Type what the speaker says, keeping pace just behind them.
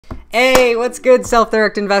Hey, what's good,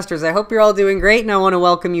 self-direct investors? I hope you're all doing great, and I want to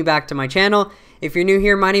welcome you back to my channel. If you're new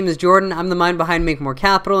here, my name is Jordan. I'm the mind behind Make More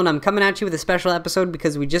Capital, and I'm coming at you with a special episode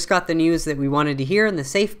because we just got the news that we wanted to hear, and the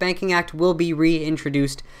Safe Banking Act will be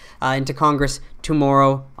reintroduced into Congress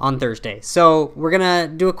tomorrow on Thursday. So we're going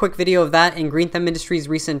to do a quick video of that and Green Thumb Industries'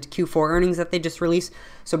 recent Q4 earnings that they just released.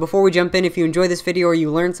 So before we jump in, if you enjoy this video or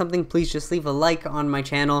you learned something, please just leave a like on my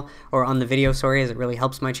channel, or on the video, sorry, as it really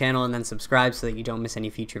helps my channel, and then subscribe so that you don't miss any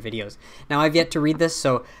future videos. Now, I've yet to read this,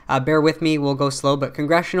 so bear with me, we'll go slow, but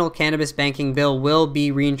Congressional Cannabis Banking Bill will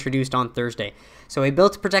be reintroduced on Thursday. So a bill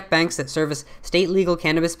to protect banks that service state legal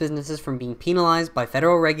cannabis businesses from being penalized by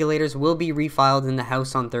federal regulators will be refiled in the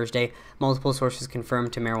House on Thursday, multiple sources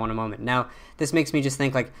confirmed to Marijuana Moment. Now, this makes me just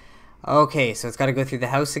think like, okay, so it's got to go through the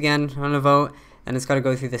House again on a vote, and it's got to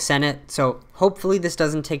go through the Senate. So hopefully this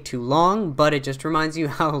doesn't take too long, but it just reminds you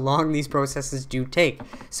how long these processes do take.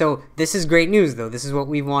 So this is great news, though. This is what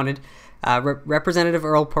we've wanted. Representative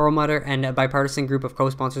Earl Perlmutter and a bipartisan group of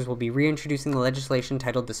co-sponsors will be reintroducing the legislation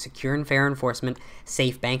titled the Secure and Fair Enforcement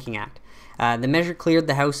Safe Banking Act. The measure cleared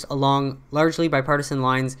the House along largely bipartisan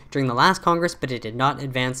lines during the last Congress, but it did not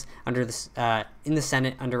advance under in the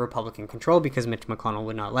Senate under Republican control because Mitch McConnell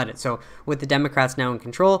would not let it. So with the Democrats now in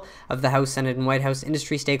control of the House, Senate, and White House,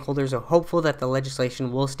 industry stakeholders are hopeful that the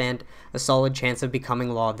legislation will stand a solid chance of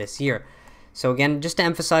becoming law this year. So again, just to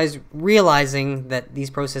emphasize, realizing that these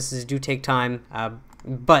processes do take time,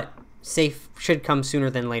 but safe should come sooner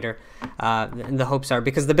than later. And the hopes are,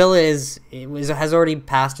 because the bill has already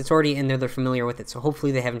passed, it's already in there, they're familiar with it, so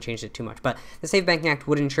hopefully they haven't changed it too much. But the Safe Banking Act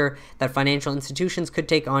would ensure that financial institutions could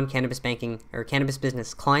take on cannabis banking or cannabis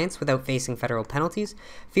business clients without facing federal penalties.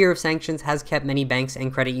 Fear of sanctions has kept many banks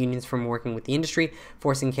and credit unions from working with the industry,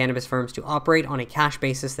 forcing cannabis firms to operate on a cash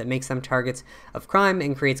basis that makes them targets of crime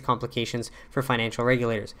and creates complications for financial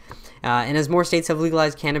regulators. And as more states have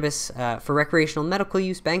legalized cannabis for recreational medical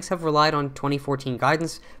use, banks have relied on 2014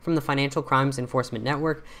 guidance from the Financial Crimes Enforcement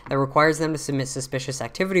Network that requires them to submit suspicious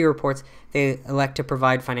activity reports they elect to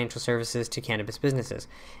provide financial services to cannabis businesses.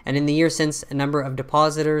 And in the years since, a number of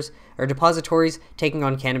depositories taking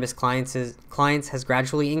on cannabis clients has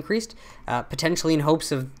gradually increased, potentially in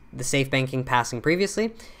hopes of the safe banking passing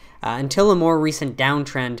previously, until a more recent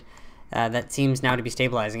downtrend that seems now to be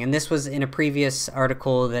stabilizing. And this was in a previous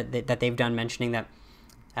article that they've done, mentioning that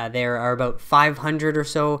there are about 500 or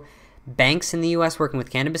so banks in the U.S. working with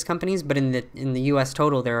cannabis companies, but in the U.S.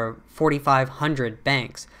 total, there are 4,500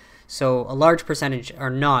 banks. So a large percentage are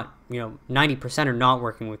not, 90% are not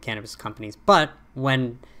working with cannabis companies. But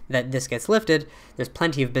when this gets lifted, there's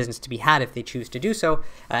plenty of business to be had if they choose to do so.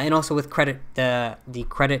 And also with credit, the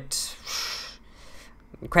credit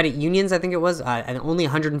unions, I think it was, and only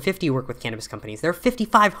 150 work with cannabis companies. There are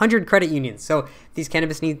 5,500 credit unions. So if these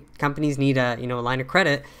cannabis companies need a line of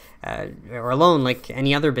credit or a loan like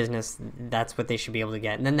any other business, that's what they should be able to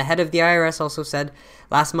get. And then the head of the IRS also said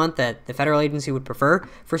last month that the federal agency would prefer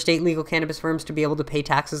for state legal cannabis firms to be able to pay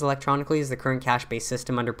taxes electronically, as the current cash-based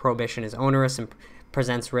system under prohibition is onerous and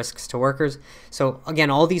presents risks to workers. So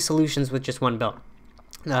again, all these solutions with just one bill.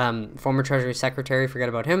 Former Treasury Secretary, forget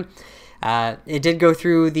about him. It did go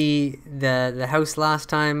through the House last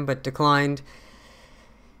time, but declined.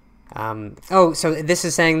 So this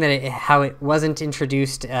is saying that how it wasn't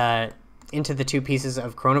introduced into the two pieces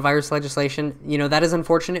of coronavirus legislation. That is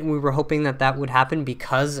unfortunate, and we were hoping that would happen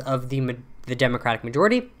because of the Democratic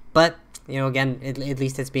majority. But again, at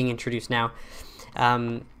least it's being introduced now.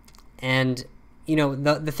 And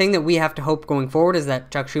the thing that we have to hope going forward is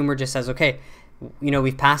that Chuck Schumer just says, okay,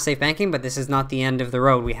 we've passed safe banking, but this is not the end of the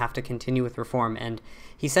road. We have to continue with reform. And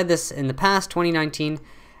he said this in the past, 2019.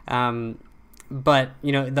 But,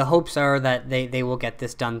 the hopes are that they will get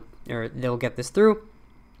this done, or they'll get this through.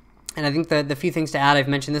 And I think the few things to add, I've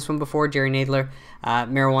mentioned this one before, Jerry Nadler,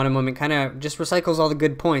 Marijuana Moment, kind of just recycles all the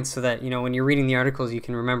good points so that, when you're reading the articles, you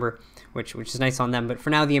can remember, which is nice on them. But for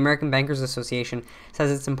now, the American Bankers Association says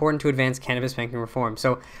it's important to advance cannabis banking reform.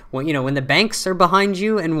 So, when the banks are behind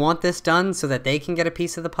you and want this done so that they can get a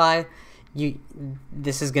piece of the pie,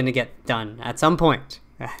 this is going to get done at some point.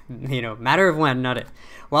 Matter of when, not if.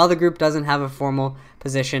 While the group doesn't have a formal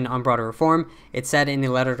position on broader reform, it said in a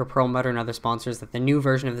letter to Perlmutter and other sponsors that the new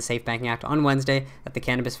version of the Safe Banking Act on Wednesday, that the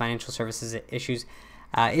cannabis financial services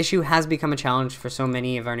issue has become a challenge for so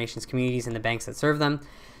many of our nation's communities and the banks that serve them.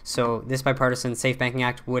 So this bipartisan Safe Banking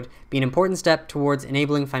Act would be an important step towards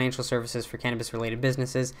enabling financial services for cannabis-related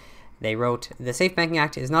businesses. They wrote, the Safe Banking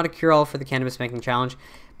Act is not a cure-all for the cannabis banking challenge,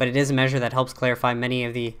 but it is a measure that helps clarify many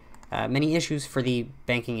issues for the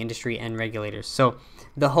banking industry and regulators. So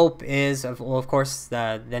the hope is, of course,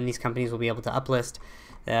 then these companies will be able to uplist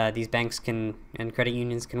these banks can and credit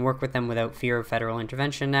unions can work with them without fear of federal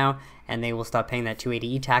intervention now, and they will stop paying that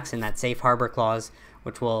 280E tax and that safe harbor clause,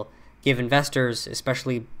 which will give investors,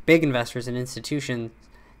 especially big investors and institutions,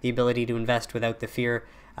 the ability to invest without the fear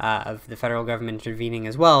of the federal government intervening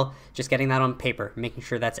as well. Just getting that on paper, making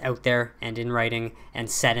sure that's out there and in writing and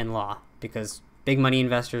set in law, because big money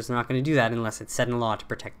investors are not going to do that unless it's set in law to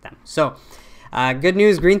protect them. So good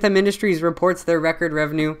news, Green Thumb Industries reports their record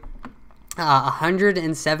revenue,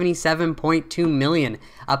 $177.2 million,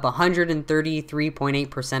 up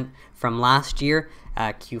 133.8% from last year,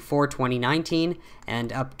 Q4 2019,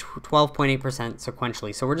 and up 12.8%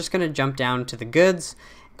 sequentially. So we're just going to jump down to the goods,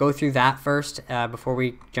 go through that first before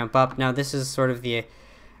we jump up. Now this is sort of the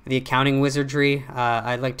accounting wizardry.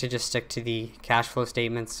 I'd like to just stick to the cash flow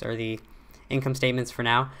statements or the income statements for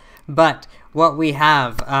now. But what we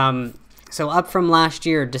have, so up from last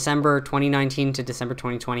year, December 2019 to December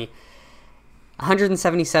 2020,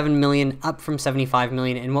 177 million, up from 75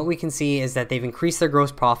 million. And what we can see is that they've increased their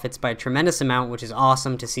gross profits by a tremendous amount, which is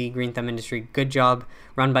awesome to see. Green Thumb Industry, good job,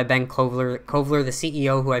 run by Ben Kovler, the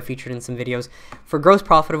CEO, who I featured in some videos, for gross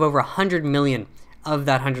profit of over 100 million of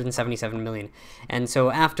that 177 million. And so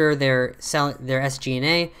after their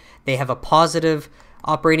SG&A, they have a positive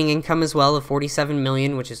operating income as well of 47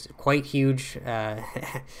 million, which is quite huge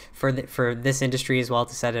for this industry as well,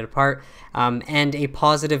 to set it apart, and a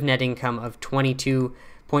positive net income of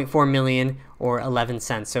 22.4 million or 11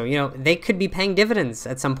 cents. So, you know, they could be paying dividends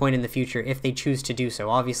at some point in the future if they choose to do so.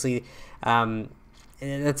 Obviously,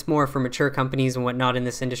 that's more for mature companies and whatnot in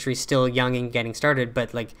this industry, still young and getting started,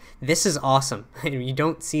 but like, this is awesome. You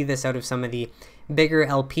don't see this out of some of the bigger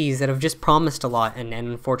LPs that have just promised a lot and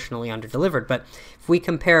unfortunately underdelivered. But if we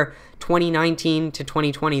compare 2019 to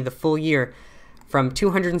 2020, the full year, from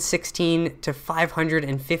 216 to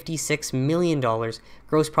 556 million dollars,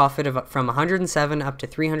 gross profit of from 107 up to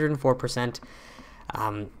 304%.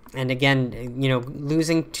 And again, you know,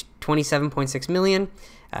 losing 27.6 million,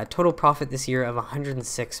 total profit this year of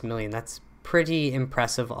 106 million. That's pretty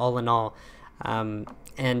impressive all in all. And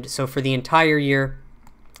so for the entire year,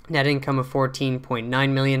 net income of 14.9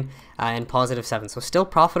 million and positive 7. So still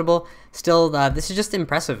profitable. Still, this is just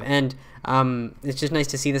impressive, and it's just nice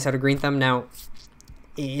to see this out of Green Thumb. Now,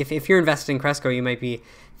 if you're invested in Cresco, you might be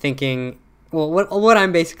thinking, well, what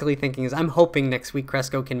I'm basically thinking is I'm hoping next week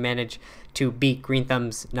Cresco can manage to beat Green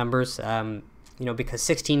Thumb's numbers. You know, because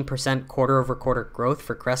 16% quarter-over-quarter growth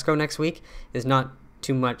for Cresco next week is not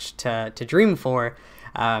too much to dream for.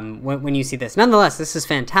 When you see this. Nonetheless, this is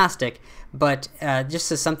fantastic, but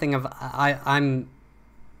just as something of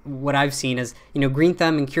what I've seen is, you know, Green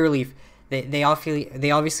Thumb and Cureleaf, they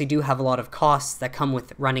obviously do have a lot of costs that come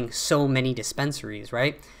with running so many dispensaries,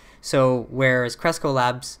 right? So whereas Cresco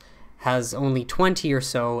Labs has only 20 or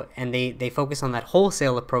so, and they focus on that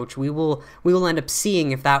wholesale approach, we will end up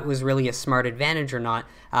seeing if that was really a smart advantage or not.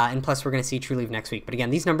 And plus, we're going to see Trulieve next week. But again,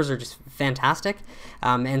 these numbers are just fantastic.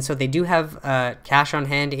 And so they do have cash on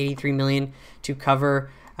hand, 83 million, to cover.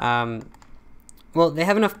 Well, they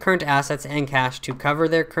have enough current assets and cash to cover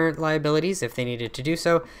their current liabilities if they needed to do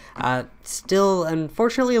so. Still,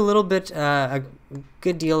 unfortunately, a little bit, a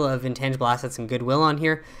good deal of intangible assets and goodwill on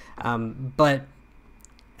here. But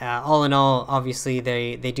all in all, obviously,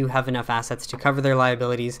 they do have enough assets to cover their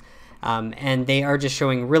liabilities. And they are just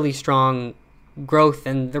showing really strong growth,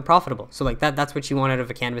 and they're profitable. So like that's what you want out of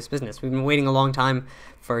a cannabis business. We've been waiting a long time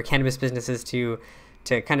for cannabis businesses to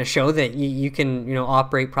kind of show that you can, you know,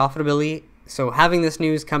 operate profitably. So having this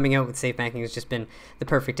news coming out with safe banking has just been the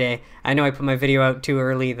perfect day. I know I put my video out too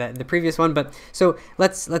early, the previous one, but so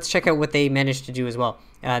let's check out what they managed to do as well.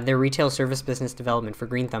 Their retail service business development for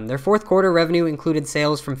Green Thumb. Their fourth quarter revenue included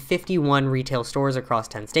sales from 51 retail stores across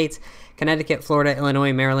 10 states: Connecticut, Florida,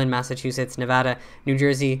 Illinois, Maryland, Massachusetts, Nevada, New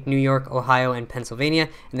Jersey, New York, Ohio, and Pennsylvania.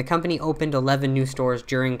 And the company opened 11 new stores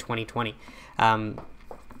during 2020.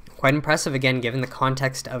 Quite impressive, again, given the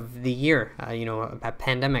context of the year, you know, a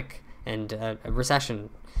pandemic and a recession.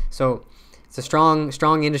 So it's a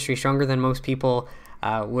strong industry, stronger than most people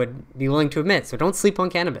would be willing to admit. So don't sleep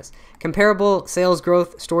on cannabis. Comparable sales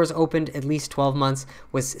growth, stores opened at least 12 months,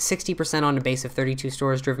 was 60% on a base of 32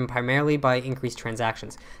 stores, driven primarily by increased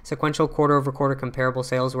transactions. Sequential quarter-over-quarter comparable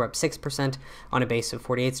sales were up 6% on a base of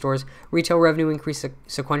 48 stores. Retail revenue increased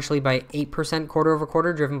sequentially by 8%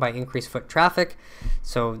 quarter-over-quarter, driven by increased foot traffic.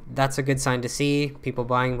 So that's a good sign to see. People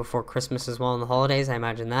buying before Christmas as well in the holidays. I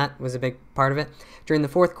imagine that was a big part of it. During the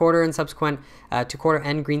fourth quarter and subsequent to quarter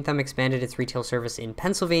end, Green Thumb expanded its retail service in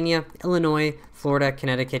Pennsylvania, Illinois, Florida,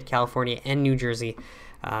 Connecticut, California, and New Jersey.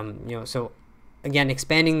 You know, so again,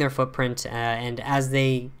 expanding their footprint, and as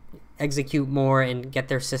they execute more and get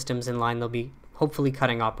their systems in line, they'll be hopefully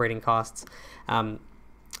cutting operating costs.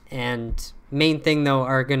 And main thing though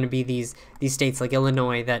are going to be these states like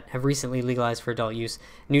Illinois that have recently legalized for adult use,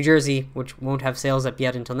 New Jersey, which won't have sales up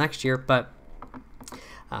yet until next year, but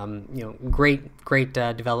great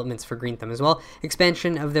developments for Green Thumb as well.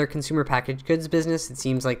 Expansion of their consumer packaged goods business. It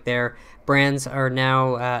seems like their brands are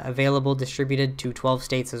now available, distributed to 12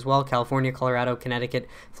 states as well: California, Colorado, Connecticut,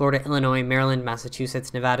 Florida, Illinois, Maryland,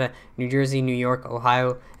 Massachusetts, Nevada, New Jersey, New York,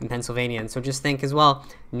 Ohio, and Pennsylvania. And so just think as well,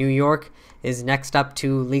 New York is next up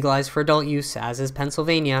to legalize for adult use, as is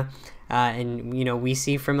Pennsylvania. And we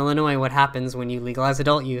see from Illinois what happens when you legalize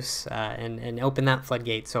adult use and open that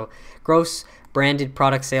floodgate. So gross branded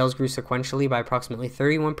product sales grew sequentially by approximately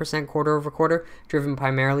 31% quarter over quarter, driven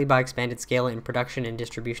primarily by expanded scale in production and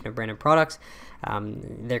distribution of branded products.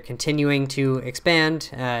 They're continuing to expand,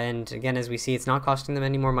 and again, as we see, it's not costing them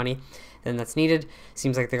any more money than that's needed.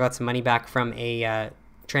 Seems like they got some money back from a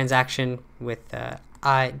transaction with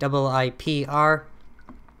IIPR.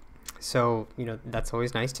 So, that's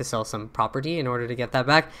always nice to sell some property in order to get that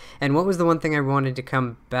back. And what was the one thing I wanted to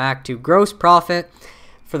come back to? Gross profit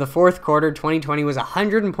for the fourth quarter 2020 was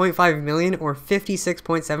 $100.5 million, or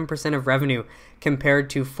 56.7% of revenue, compared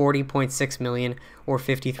to $40.6 million or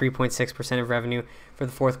 53.6% of revenue for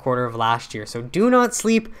the fourth quarter of last year. So do not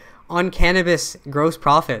sleep on cannabis gross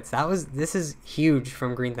profits. This is huge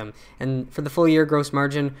from Green Thumb. And for the full year, gross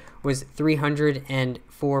margin was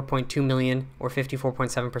 $304.2 million, or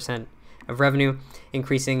 54.7% of revenue,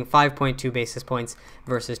 increasing 5.2 basis points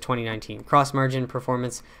versus 2019. Cross margin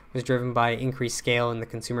performance was driven by increased scale in the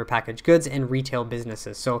consumer packaged goods and retail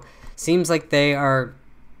businesses. So seems like they are,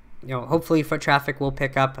 hopefully foot traffic will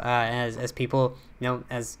pick up as people,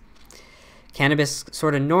 as cannabis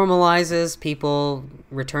sort of normalizes, people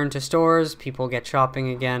return to stores, people get shopping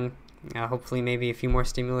again. Hopefully maybe a few more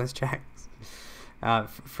stimulus checks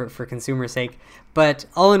for consumer sake. But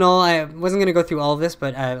all in all, I wasn't going to go through all of this,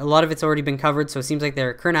 but a lot of it's already been covered. So it seems like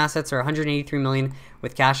their current assets are $183 million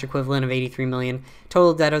with cash equivalent of $83 million.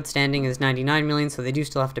 Total debt outstanding is $99 million, so they do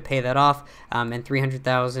still have to pay that off, and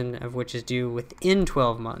 $300,000 of which is due within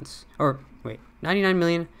 12 months. Or wait, $99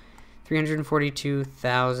 million.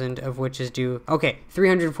 $342,000 of which is due. Okay,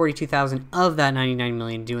 $342,000 of that $99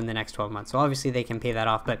 million due in the next 12 months. So obviously they can pay that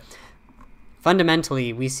off, but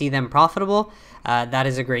fundamentally we see them profitable. That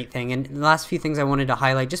is a great thing. And the last few things I wanted to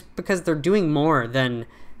highlight, just because they're doing more than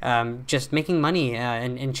just making money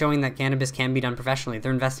and showing that cannabis can be done professionally.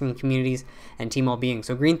 They're investing in communities and team well-being.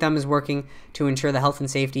 So Green Thumb is working to ensure the health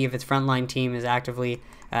and safety of its frontline team, is actively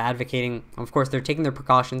advocating. Of course, they're taking their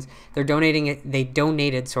precautions. They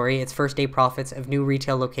donated its first day profits of new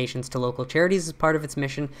retail locations to local charities as part of its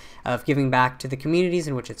mission of giving back to the communities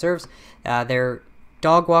in which it serves. Their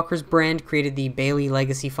Dog Walkers brand created the Bailey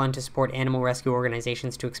Legacy Fund to support animal rescue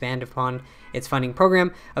organizations to expand upon its funding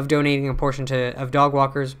program of donating a portion of Dog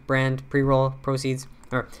Walkers brand pre-roll proceeds,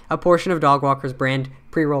 or a portion of Dog Walkers brand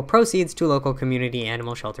pre-roll proceeds to local community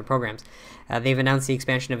animal shelter programs. They've announced the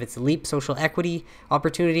expansion of its LEAP social equity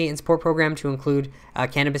opportunity and support program to include a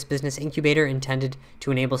cannabis business incubator intended to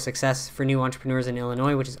enable success for new entrepreneurs in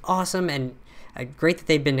Illinois, which is awesome, and great that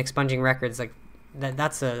they've been expunging records. Like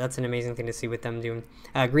that's an amazing thing to see with them doing.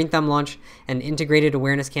 Green Thumb launched an integrated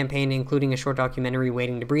awareness campaign, including a short documentary,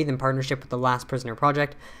 Waiting to Breathe, in partnership with the Last Prisoner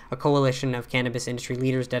Project, a coalition of cannabis industry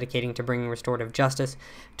leaders dedicating to bringing restorative justice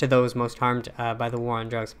to those most harmed by the war on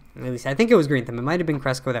drugs. At least I think it was Green Thumb. It might have been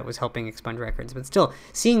Cresco that was helping expunge records, but still,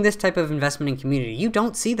 seeing this type of investment in community, you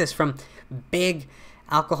don't see this from big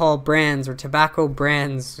alcohol brands or tobacco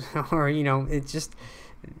brands, or it's just.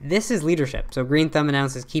 This is leadership. So Green Thumb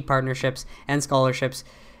announces key partnerships and scholarships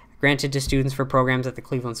granted to students for programs at the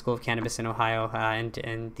Cleveland School of Cannabis in Ohio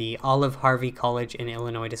and the Olive Harvey College in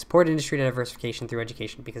Illinois to support industry diversification through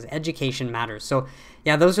education, because education matters. So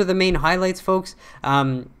yeah, those are the main highlights, folks.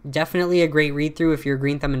 Definitely a great read through if you're a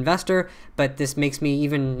Green Thumb investor, but this makes me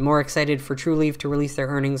even more excited for True Leaf to release their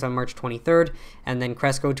earnings on March 23rd, and then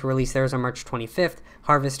Cresco to release theirs on March 25th,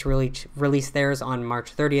 Harvest to release theirs on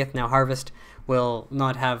March 30th. Now Harvest will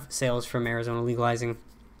not have sales from Arizona legalizing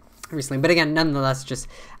recently, but again, nonetheless, just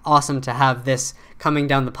awesome to have this coming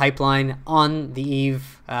down the pipeline on the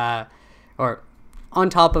eve or on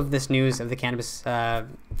top of this news of the cannabis of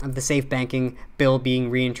the safe banking bill being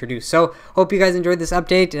reintroduced. So hope you guys enjoyed this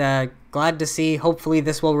update. Glad to see, hopefully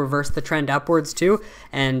this will reverse the trend upwards too,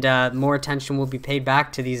 and more attention will be paid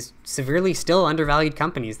back to these severely still undervalued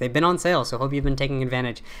companies. They've been on sale, so hope you've been taking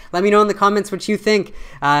advantage. Let me know in the comments what you think.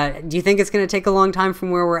 Do you think it's going to take a long time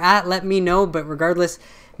from where we're at? Let me know, but regardless,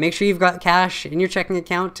 make sure you've got cash in your checking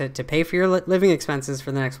account to pay for your living expenses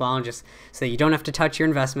for the next while, and just so that you don't have to touch your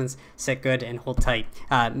investments. Sit good and hold tight.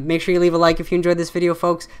 Make sure you leave a like if you enjoyed this video,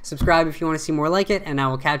 folks. Subscribe if you want to see more like it, and I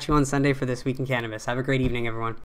will catch you on Sunday for This Week in Cannabis. Have a great evening, everyone.